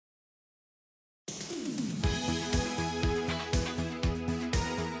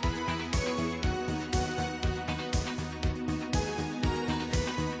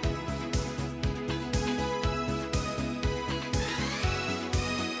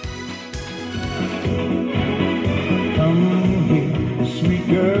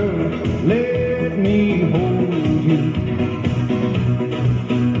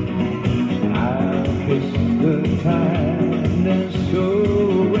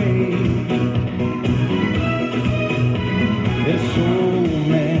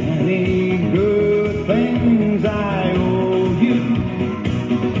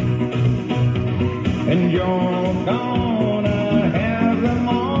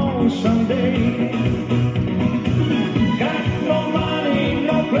know someday. Got no money,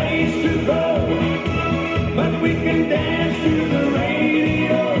 no place to go, but we can dance to the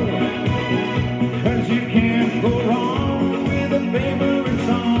radio. 'Cause you can't go wrong with a favorite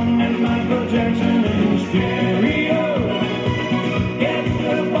song and my projection in stereo. Get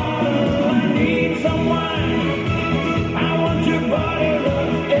the bottle, I need some wine. I want your body,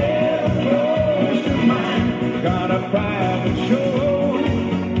 love, ever close to mine. Got a private show,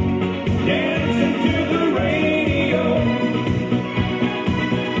 dancing to the radio.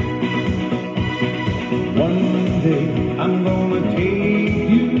 One day I'm gonna take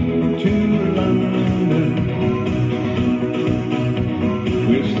you to London.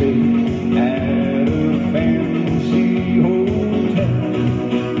 We'll stay at a fancy hotel,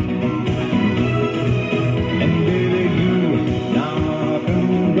 and baby, you knock 'em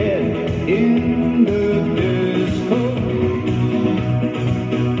dead in the disco.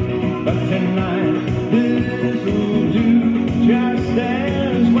 But tonight this'll do just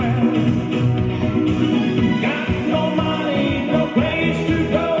as well. Got no money, no place to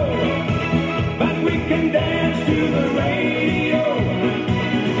go, but we can dance to the radio.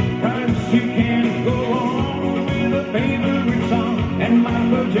 'Cause you can't go wrong with a favorite song and my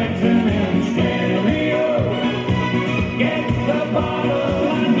projection in stereo. Get the bottle,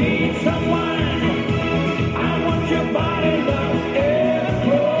 I need some wine. I want your body, love, ever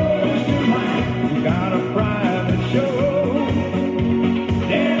close to mine. Got a private show,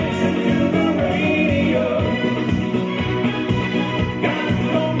 dancing to the radio. Got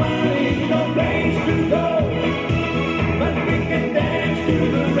no money, no place to go, but we can dance to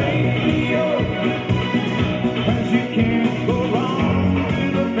the radio. 'Cause you can't go wrong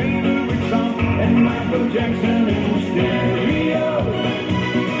with a favorite song and my projection in stereo.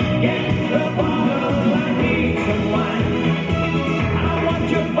 Get the bottle, I need some wine. I want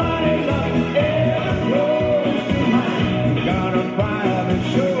your body, love, ever close to mine. Got a private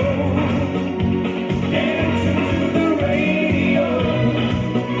show, dancing to the radio.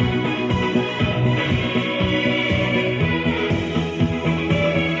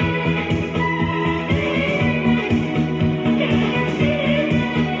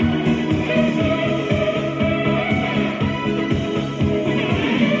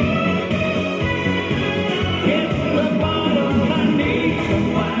 Get the bottle, I need some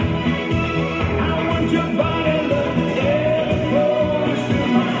wine. I want your body, love, ever close to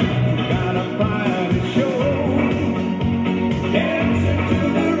mine. Got a private show, dancing to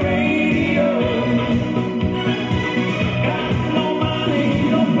the radio. Got no money,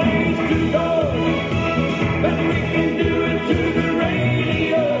 no place to go, but we can do it to the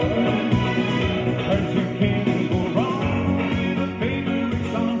radio. 'Cause you can't go wrong with a favorite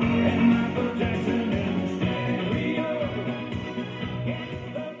song and my projection in stereo. Get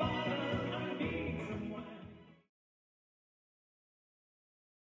the bottle, I need some wine.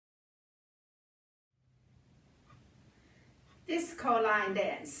 Disco line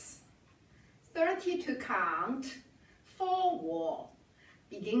dance. 30 to count, 4 wall,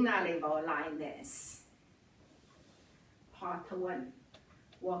 beginner level line dance. Part 1.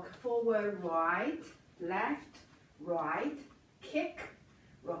 Walk forward, right, left, right, kick,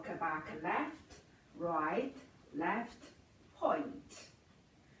 rock back, left, right, left, point.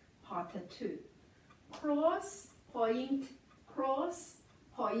 Part 2. Cross, point, cross,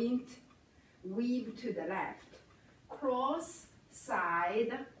 point, weave to the left. Cross,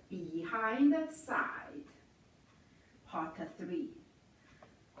 side, behind, side. Part 3.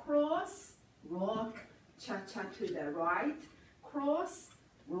 Cross, rock, cha-cha to the right. Cross,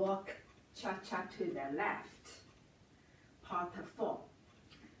 rock, cha-cha to the left. Part 4.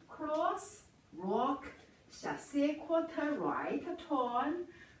 Cross, rock, chassé quarter right turn,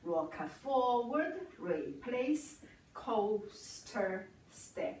 rock forward, replace, coaster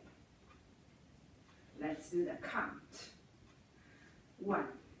step. Let's do the count. 1,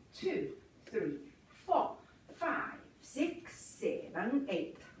 2, 3, 4, 5, 6, 7,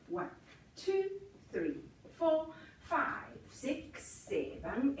 8. 1, 2, 3, 4, 5, 6,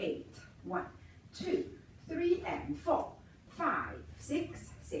 7, 8. 1, 2, 3, and 4, 5,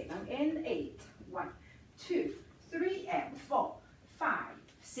 6, 7, and 8. 1, 2, 3, and 4, 5,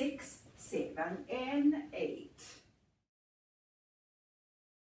 6, 7, and 8.